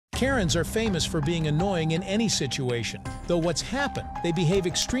Karens are famous for being annoying in any situation. Though what's happened, they behave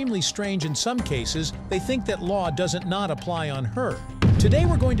extremely strange in some cases. They think that law doesn't not apply on her. Today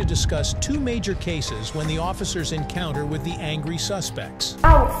we're going to discuss two major cases when the officers encounter with the angry suspects.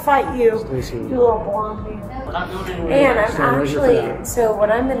 I'll fight you, you little blonde man. And so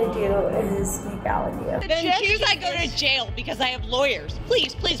what I'm going to do is make out with you. Then choose I go to jail because I have lawyers.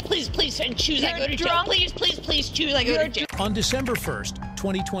 Please, please, please, please, and choose I go to jail. Please, please, please, choose I go to jail. On December 1st,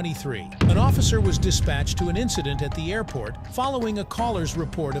 2023, an officer was dispatched to an incident at the airport following a caller's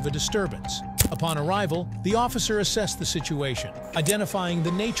report of a disturbance. Upon arrival, the officer assessed the situation, identifying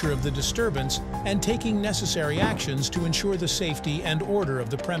the nature of the disturbance and taking necessary actions to ensure the safety and order of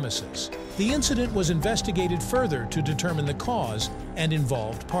the premises. The incident was investigated further to determine the cause and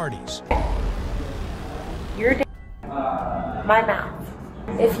involved parties. Your my mouth.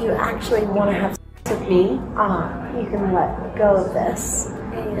 If you actually want to have sex with me, you can let go of this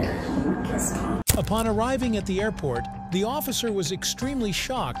and kiss me. Upon arriving at the airport, the officer was extremely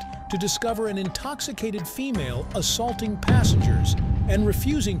shocked to discover an intoxicated female assaulting passengers and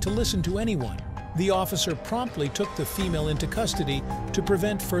refusing to listen to anyone. The officer promptly took the female into custody to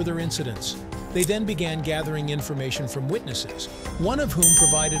prevent further incidents. They then began gathering information from witnesses, one of whom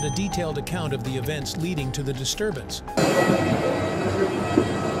provided a detailed account of the events leading to the disturbance.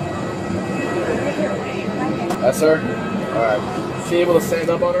 Yes, sir? All right. Is she able to stand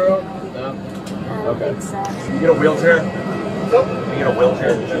up on her own? No? Okay. You get a wheelchair? Nope. You get a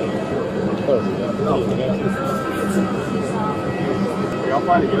wheelchair? Are y'all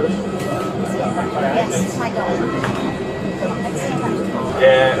fine together? Yes, my dog.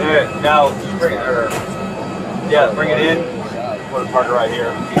 Yeah, now bring it, bring it in. Put a parker right here.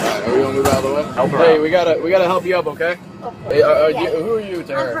 Alright, are we gonna move out of the way? Help her Hey, out. we gotta help you up, okay? Hey, who are you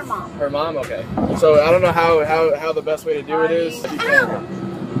to her? I'm her mom. Her mom, okay. So I don't know how the best way to do it is. If you can.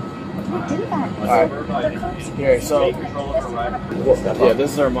 Do that. Alright. Here, so yeah,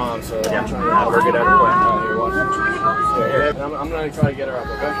 this is her mom, so I'm trying to have her get out of the way. Here, I'm gonna try to get her up,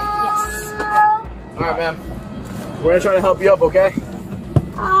 okay? Yes. Alright, ma'am. We're gonna try to help you up, okay?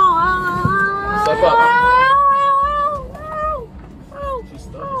 Step up.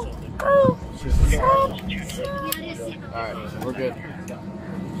 Alright, we're good.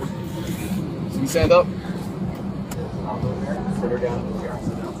 Can you stand up? Put her down.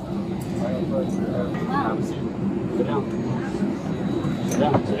 Sit down. Sit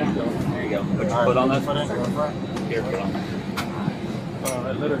down. Sit down. There you go. Put your foot on that foot. Here, put on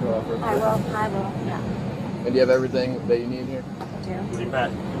that. Let her go up. I will, yeah. And do you have everything that you need here? I do. You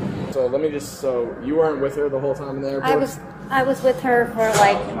bet. So you weren't with her the whole time in the airport? I was with her for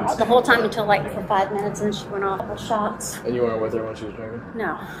like the whole time until like for 5 minutes, and she went off with shots. And you weren't with her when she was drinking?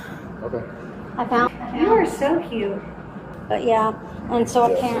 No. Okay. I found You are so cute. But yeah, and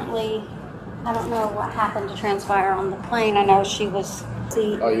so apparently, I don't know what happened to transpire on the plane. I know she was.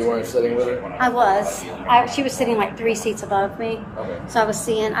 Oh, you weren't sitting with her? I was. She was sitting like 3 seats above me. Okay. So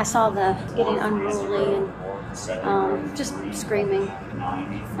I saw the getting unruly and just screaming,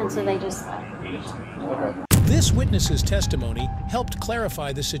 and so they just. Okay. This witness's testimony helped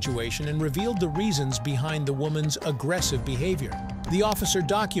clarify the situation and revealed the reasons behind the woman's aggressive behavior. The officer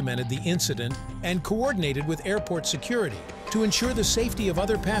documented the incident and coordinated with airport security to ensure the safety of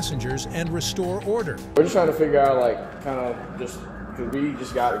other passengers and restore order. We're just trying to figure out, like, kind of just, because we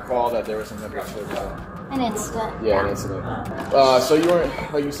just got a call that there was some type of disturbance. An incident. Yeah, an incident. So you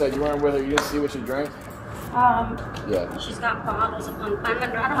weren't, like you said, you weren't with her, you didn't see what she drank? Yeah. She's got bottles of, I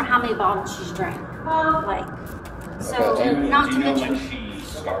don't know how many bottles she's drank. Like, so, Okay. not to mention. She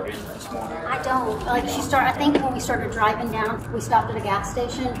started this morning. I don't. Like, I think when we started driving down, we stopped at a gas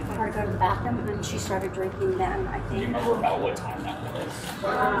station for her to go to the bathroom, and she started drinking then, I Do you think. remember about what time that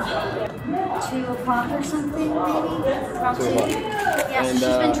was? 2 o'clock or something, maybe? Around 2. 2 o'clock. Yeah, so And,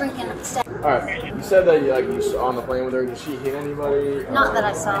 she's been drinking. Alright, you said that you saw on the plane with her, did she hit anybody? Not that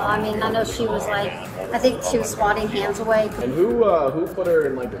I saw. I mean, I know she was like, I think she was swatting hands away. And who put her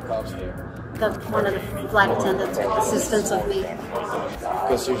in, like, the cuffs there? One of the flight attendants with assistance of me.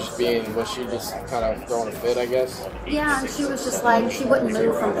 Because was she just kind of throwing a fit, I guess? Yeah, and she was just like, she wouldn't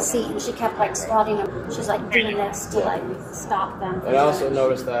move from the seat, and she kept like swatting them. She's like doing this to like stop them. And I also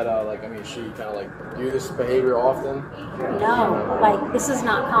noticed that, she kind of like do this behavior often. No, like this is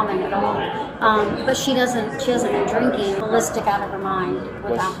not common at all. But she hasn't been drinking ballistic out of her mind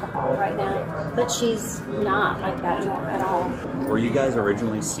with alcohol right now. But she's not like that at all. Were you guys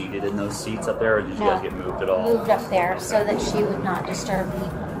originally seated in those seats up there, or did you guys get moved at all? Moved up there so that she would not disturb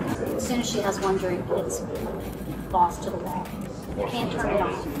people. As soon as she has one drink, it's lost to the wall. Can't turn it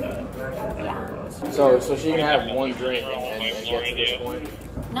on. Yeah. So she can have one drink and get to this point?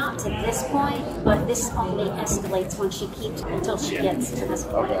 not to this point, but this only escalates when she keeps until she gets to this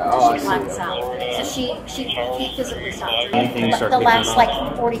point. She blacks out. So she physically stops. The last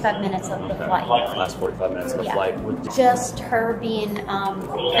like 45 minutes of the flight. Last 45 minutes of the flight. Just her being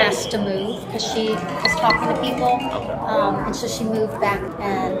asked to move because she was talking to people, and so she moved back,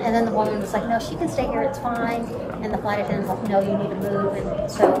 and then the woman was like, "No, she can stay here. It's fine." And the flight attendant was like, "No, you need to move."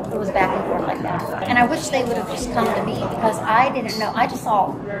 And so it was back and forth like that. And I wish they would have just come to me because I didn't know. I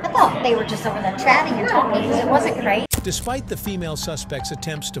thought they were just over there chatting and talking because it wasn't great. Despite the female suspect's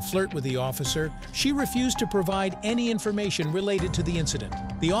attempts to flirt with the officer, she refused to provide any information related to the incident.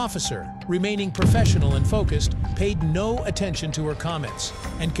 The officer, remaining professional and focused, paid no attention to her comments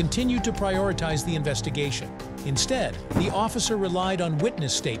and continued to prioritize the investigation. Instead, the officer relied on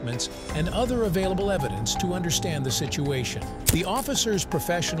witness statements and other available evidence to understand the situation. The officer's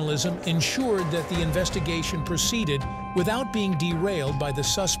professionalism ensured that the investigation proceeded without being derailed by the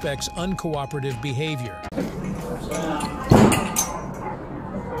suspect's uncooperative behavior. I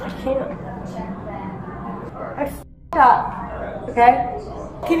can't. I f***ed up. Okay?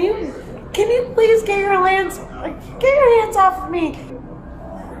 Can you please get your hands off of me?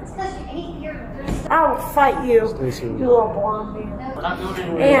 I will fight you, you little blonde man.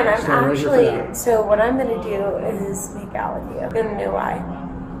 And I'm actually, so what I'm going to do is make out with you. I'm going to know why.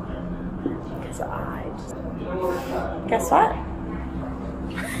 Because I just, guess what?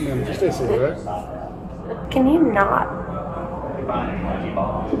 Man, just stay safe, right? Can you not?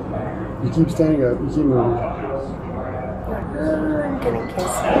 You keep standing up, you keep moving. I'm gonna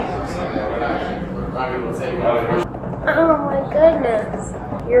kiss you. Oh my goodness.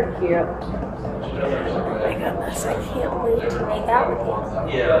 You're cute. Oh my goodness, I can't wait to make out with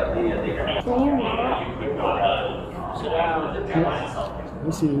you. Can you not? I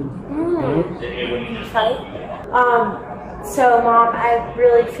see you. Fight? So Mom, I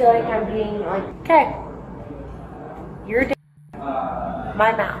really feel like I'm being like, okay. Your dick,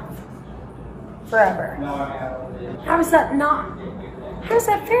 my mouth, forever. How is that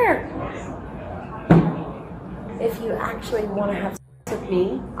fair? If you actually want to have sex with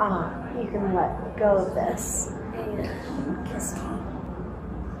me, you can let go of this and kiss me.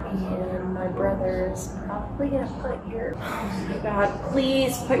 And my brother's probably gonna put your, oh my God,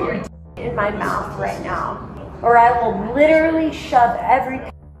 please put your dick in my mouth right now, or I will literally shove every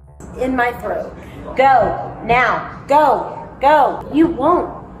in my throat. Go, now, go. You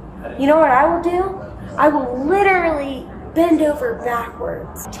won't. You know what I will do? I will literally bend over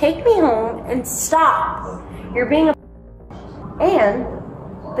backwards. Take me home and stop. You're being a and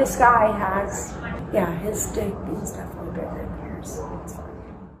this guy has, yeah, his dick is definitely bigger than yours. It's fine.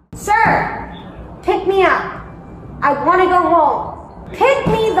 Sir, pick me up. I want to go home. Pick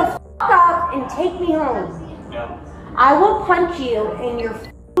me the f up and take me home. I will punch you in your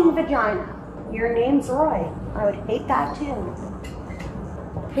f***ing vagina. Your name's Roy. I would hate that too.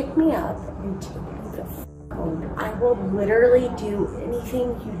 Pick me up and take me the f home. I will literally do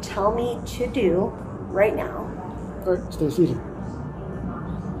anything you tell me to do right now. All right, stay seated.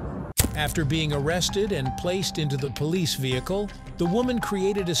 After being arrested and placed into the police vehicle, the woman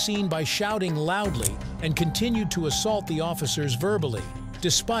created a scene by shouting loudly and continued to assault the officers verbally.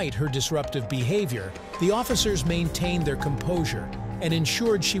 Despite her disruptive behavior, the officers maintained their composure and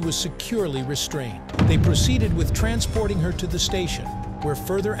ensured she was securely restrained. They proceeded with transporting her to the station, where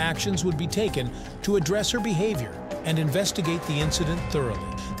further actions would be taken to address her behavior and investigate the incident thoroughly.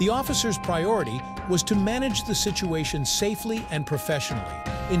 The officers' priority was to manage the situation safely and professionally,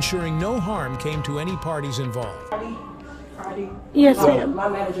 ensuring no harm came to any parties involved. Yes, ma'am. My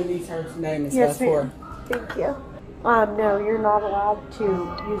manager needs her name and Yes, stuff for. ma'am. Thank you. No, you're not allowed to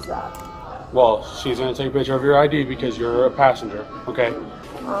use that. Well, she's going to take a picture of your ID because you're a passenger, okay?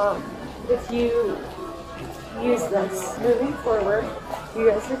 If you use this moving forward, you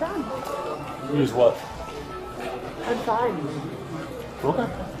guys are done. Use what? I'm fine. Okay.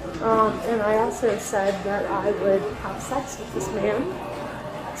 And I also said that I would have sex with this man.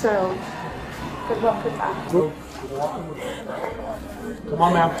 So, good luck with that. Come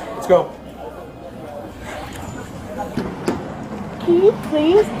on, ma'am. Let's go. Can you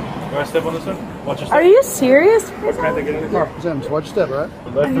please? You want to step on this one? Watch your step. Are you serious? Samantha, get in the car. James, watch your step, all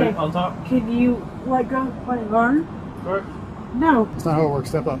right? Left foot on top. Can you let go of my arm? Right. No. That's not how it works.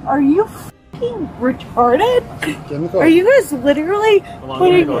 Step up. Are you f***ing retarded? Get in the car. Are you guys literally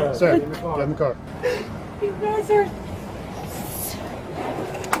putting... Sir, get in the car. You guys are...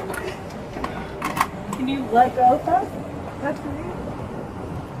 Can you let go of that? That's for you?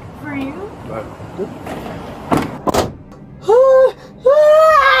 For you? Right.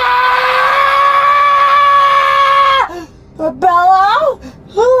 Bella?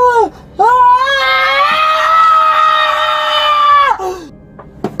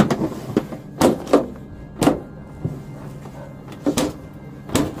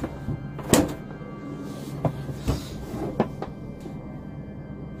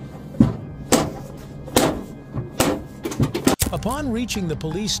 Upon reaching the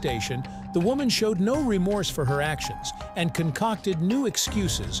police station, the woman showed no remorse for her actions and concocted new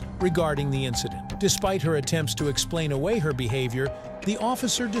excuses regarding the incident. Despite her attempts to explain away her behavior, the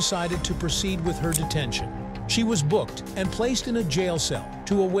officer decided to proceed with her detention. She was booked and placed in a jail cell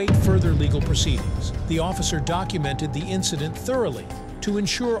to await further legal proceedings. The officer documented the incident thoroughly to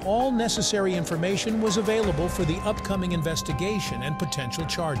ensure all necessary information was available for the upcoming investigation and potential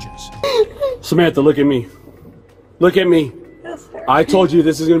charges. Samantha, look at me. Look at me. Yes, sir. I told you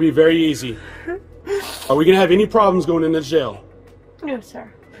this is going to be very easy. Are we going to have any problems going into jail? No,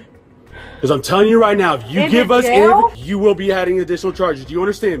 sir. Because I'm telling you right now, if you In give the us jail? any, you will be adding additional charges. Do you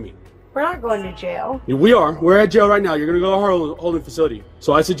understand me? We're not going to jail. We are. We're at jail right now. You're going to go to our holding facility.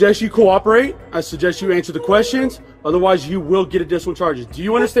 So I suggest you cooperate. I suggest you answer the questions. Otherwise, you will get additional charges. Do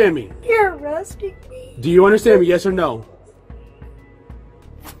you understand me? You're arresting me. Do you understand me? Yes or no?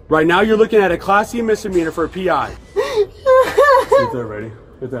 Right now, you're looking at a Class C misdemeanor for a PI. Get that ready.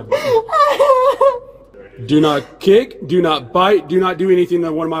 Get that button. Do not kick. Do not bite. Do not do anything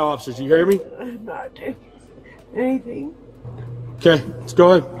to one of my officers. You hear me? I'm not doing anything. Okay. Let's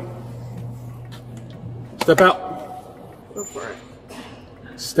go ahead. Step out. Go for it.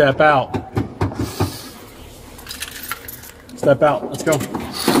 Step out. Step out. Let's go.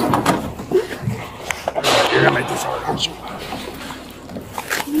 You're gonna make this hard, aren't you?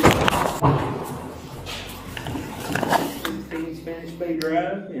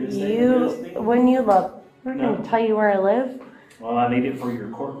 When you look, we're going to tell you where I live. Well, I need it for your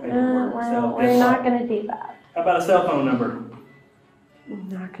court paperwork. Well, we're not going to do that. How about a cell phone number? I'm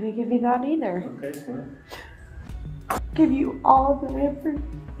not going to give you that either. Okay, sir. Give you all the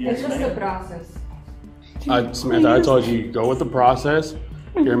information. Yes, ma'am. process. Samantha, I told you, go with the process.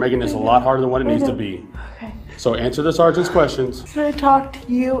 You're making this a lot harder than what it needs to be. Okay. So answer the sergeant's questions. Can I talk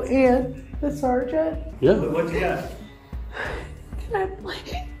to you and the sergeant? Yeah. What you got? Can I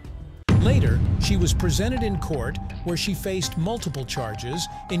please? Later, she was presented in court where she faced multiple charges,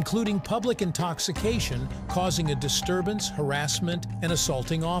 including public intoxication, causing a disturbance, harassment, and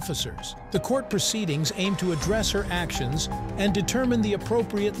assaulting officers. The court proceedings aim to address her actions and determine the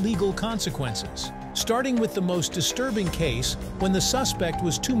appropriate legal consequences, starting with the most disturbing case when the suspect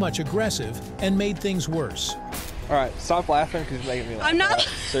was too much aggressive and made things worse. All right, stop laughing because you're making me laugh. I'm not. Right?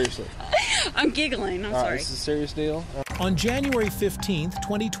 Seriously. I'm giggling. I'm All right, sorry. this is a serious deal. On January 15th,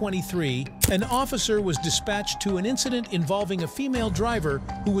 2023, an officer was dispatched to an incident involving a female driver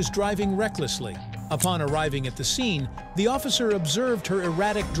who was driving recklessly. Upon arriving at the scene, the officer observed her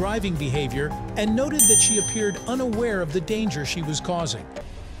erratic driving behavior and noted that she appeared unaware of the danger she was causing.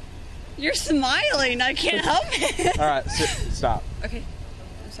 You're smiling. I can't help it. All right, stop. Okay.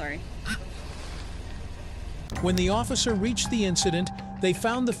 I'm sorry. When the officer reached the incident, they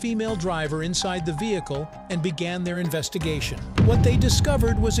found the female driver inside the vehicle and began their investigation. What they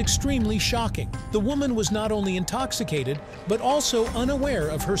discovered was extremely shocking. The woman was not only intoxicated, but also unaware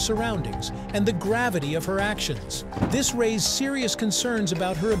of her surroundings and the gravity of her actions. This raised serious concerns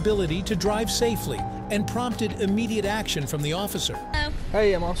about her ability to drive safely and prompted immediate action from the officer. Hello.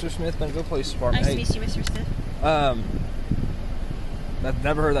 Hey, I'm Officer Smith, Bentonville Police Department. Nice to meet you, Mr. Smith. I've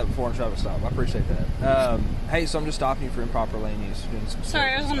never heard that before in traffic stop. I appreciate that. Hey, so I'm just stopping you for improper lane use.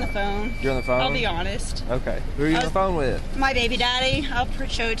 Sorry, I was on the phone. You're on the phone? I'll be honest. Okay. Who are you on the phone with? My baby daddy. I'll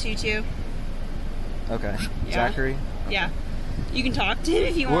show it to you too. Okay. Yeah. Zachary? Yeah. You can talk to him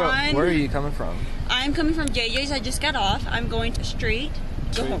if you want. Where are you coming from? I'm coming from JJ's. I just got off. I'm going to street.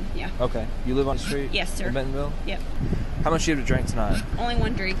 Go home. Yeah. Okay. You live on the street? Yes, sir. In Bentonville? Yep. How much do you have to drink tonight? Only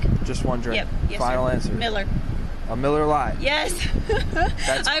one drink. Just one drink? Yep. Yes, Final sir. answer? Miller. A Miller Lite? Yes.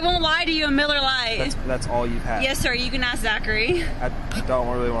 I won't lie to you, a Miller Lite. That's all you've had? Yes, sir. You can ask Zachary. I don't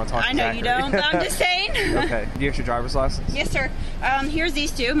really want to talk to Zachary. I know you don't, but I'm just saying. Okay. Do you have your driver's license? Yes, sir. Here's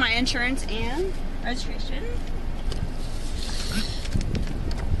these two, my insurance and registration.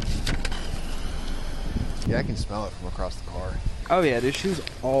 Yeah, I can smell it from across the car. Oh yeah, dude, she was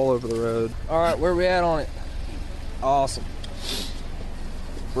all over the road. All right, where are we at on it? Awesome.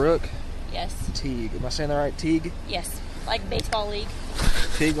 Brooke? Yes. Teague. Am I saying that right? Teague? Yes. Like baseball league.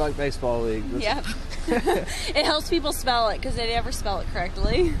 Teague like baseball league. Yep. It helps people spell it because they never spell it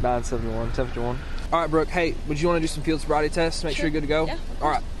correctly. 971, 71. All right, Brooke. Hey, would you want to do some field sobriety tests to make sure you're good to go? Yeah. All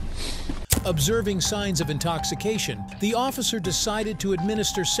right. Observing signs of intoxication, the officer decided to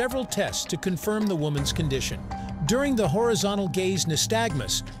administer several tests to confirm the woman's condition. During the horizontal gaze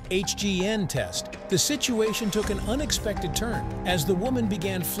nystagmus (HGN) test, the situation took an unexpected turn as the woman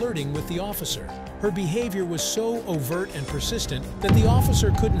began flirting with the officer. Her behavior was so overt and persistent that the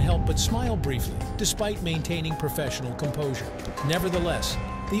officer couldn't help but smile briefly, despite maintaining professional composure. Nevertheless,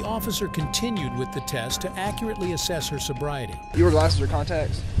 the officer continued with the test to accurately assess her sobriety. You wear glasses or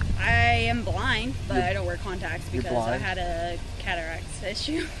contacts? I am blind, but I don't wear contacts because I had a cataracts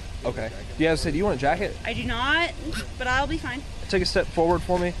issue. Okay. Do you want a jacket? I do not, but I'll be fine. Take a step forward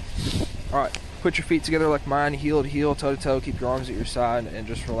for me. All right. Put your feet together like mine, heel to heel, toe to toe. Keep your arms at your side and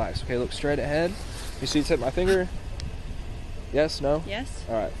just relax. Okay, look straight ahead. You see, tip my finger. Yes, no? Yes.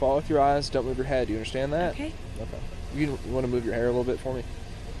 All right, follow with your eyes. Don't move your head. Do you understand that? Okay. Okay. You want to move your hair a little bit for me?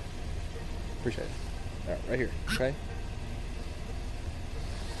 Appreciate it. All right, right here, okay?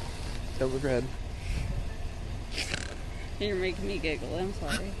 Don't move your head. You're making me giggle. I'm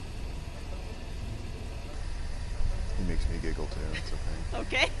sorry. He makes me giggle too. It's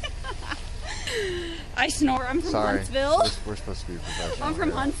okay. Okay. I snore. I'm from Huntsville. We're supposed to be professional. I'm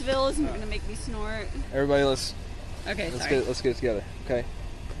from Huntsville. It's going to make me snort. Everybody, let's get it together, okay?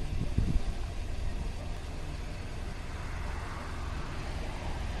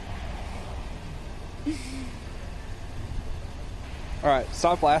 All right,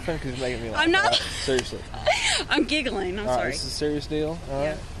 stop laughing because you're making me laugh. I'm not. Right? Seriously. I'm giggling. I'm sorry. This is a serious deal. All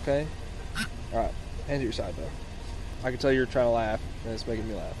right. Okay. All right. Hands at your side, though. I can tell you're trying to laugh, and it's making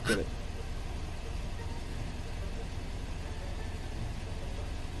me laugh. Get it.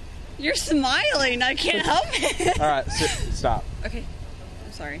 You're smiling. I can't help it. All right. Stop. Okay.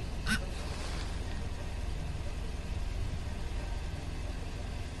 I'm sorry.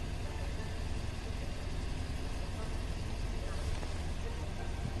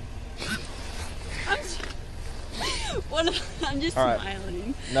 I'm just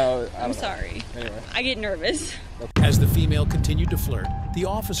smiling. No, I'm sorry. Anyway. I get nervous. As the female continued to flirt, the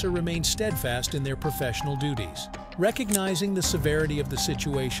officer remained steadfast in their professional duties. Recognizing the severity of the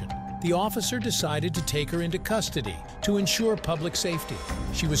situation, the officer decided to take her into custody to ensure public safety.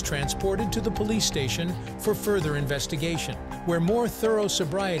 She was transported to the police station for further investigation, where more thorough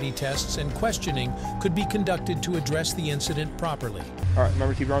sobriety tests and questioning could be conducted to address the incident properly. All right,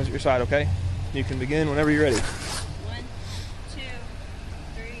 remember to keep your arms at your side, okay? You can begin whenever you're ready. 1, 2,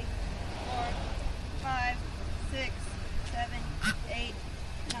 3, 4, 5, 6, 7, 8,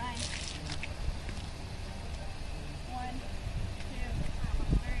 9. 1, 2,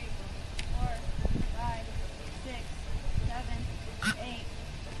 3, 4, 5, 6, 7, 8,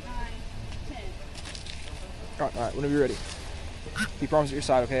 9, 10. All right, whenever you're ready. Keep your arms at your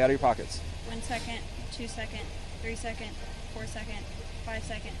side, okay? Out of your pockets. 1 second, 2 second, 3 second, 4 second, 5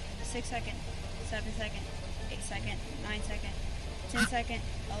 second, 6 second, 7 second, 8 second, 9 second, 10 second,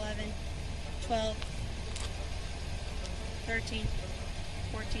 11, 12, 13,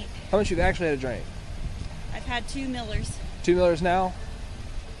 14. How much you've actually had a drink? I've had 2 Millers. 2 Millers now?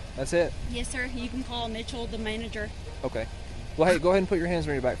 That's it? Yes, sir. You can call Mitchell, the manager. Okay. Well, hey, go ahead and put your hands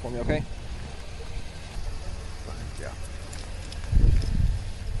on your back for me, okay? Yeah.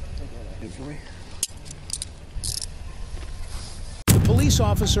 For me. The police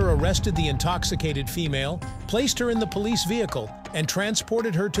officer arrested the intoxicated female, placed her in the police vehicle, and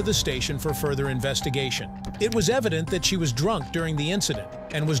transported her to the station for further investigation. It was evident that she was drunk during the incident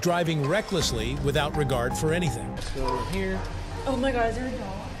and was driving recklessly without regard for anything. Let's go over here. Oh my God, is there a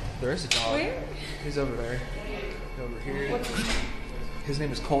dog? There is a dog. Where? He's over there. Over here. What's his name? His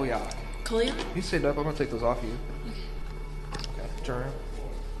name is Kolyak. Kolyak? You stand up. I'm going to take those off you. Okay. Turn around.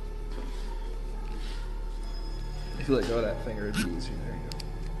 If you let go of that finger, it'd be easier. There you go.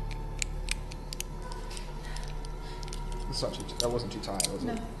 That's not too, that wasn't too tight, was it?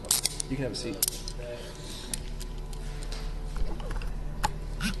 No. You can have a seat.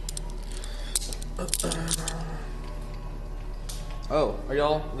 Oh, are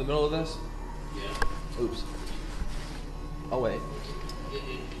y'all in the middle of this? Yeah. Oops. Oh, wait.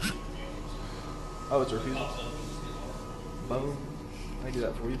 Oh, it's a refusal. Boom. I can do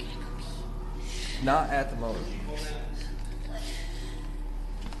that for you. Not at the moment.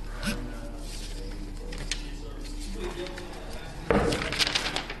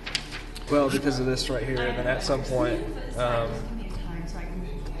 Well, because of this right here, and then at some point,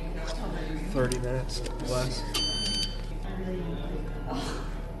 30 minutes less.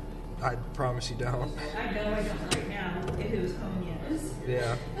 I promise you don't. I know I don't right now. If it was home, yes.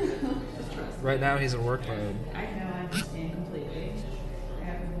 Yeah. Right now he's in work mode. I know, I understand completely. I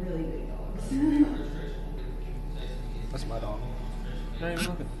have really big dogs. That's my dog. Not even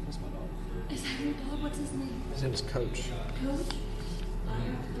looking. That's my dog. Is that your dog? What's his name? His name is Coach. Coach? I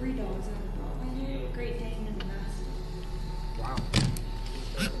have 3 dogs. I have a Rottweiler, Great Dane, and a Mastiff. Wow.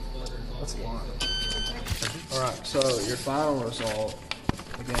 That's a lot. Alright, so your final result,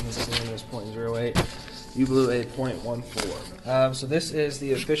 again, this is .08. You blew a .14. So this is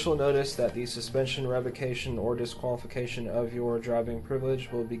the official notice that the suspension, revocation, or disqualification of your driving privilege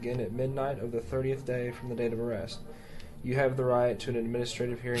will begin at midnight of the 30th day from the date of arrest. You have the right to an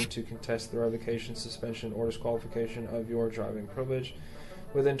administrative hearing to contest the revocation, suspension, or disqualification of your driving privilege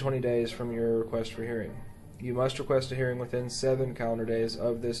within 20 days from your request for hearing. You must request a hearing within 7 calendar days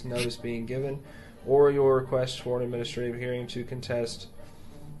of this notice being given, or your request for an administrative hearing to contest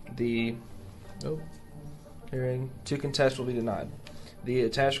the hearing to contest will be denied. The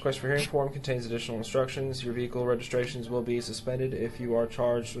attached request for hearing form contains additional instructions. Your vehicle registrations will be suspended if you are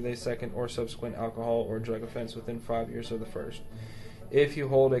charged with a second or subsequent alcohol or drug offense within 5 years of the first. If you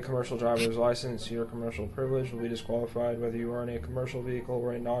hold a commercial driver's license, your commercial privilege will be disqualified whether you are in a commercial vehicle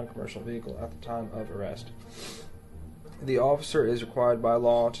or a non-commercial vehicle at the time of arrest. The officer is required by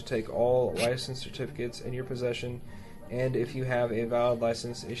law to take all license certificates in your possession, and if you have a valid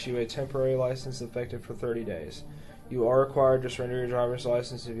license, issue a temporary license effective for 30 days. You are required to surrender your driver's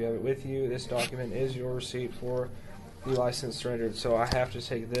license if you have it with you. This document is your receipt for the license surrendered. So I have to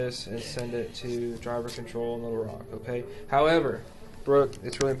take this and send it to driver control in Little Rock, okay? However, Brooke,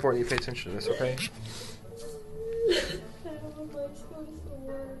 it's really important you pay attention to this, okay? How am I supposed to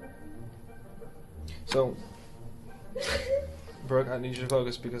work? So, Brooke, I need you to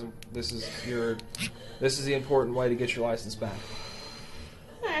focus because this is the important way to get your license back.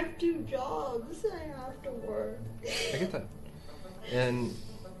 I have 2 jobs. I have to work. I get that. And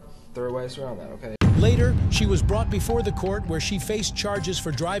there are ways around that, okay? Later, she was brought before the court where she faced charges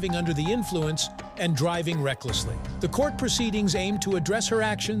for driving under the influence and driving recklessly. The court proceedings aim to address her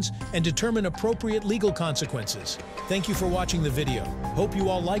actions and determine appropriate legal consequences. Thank you for watching the video. Hope you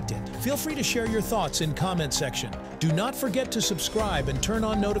all liked it. Feel free to share your thoughts in comment section. Do not forget to subscribe and turn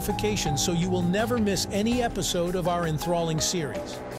on notifications so you will never miss any episode of our enthralling series.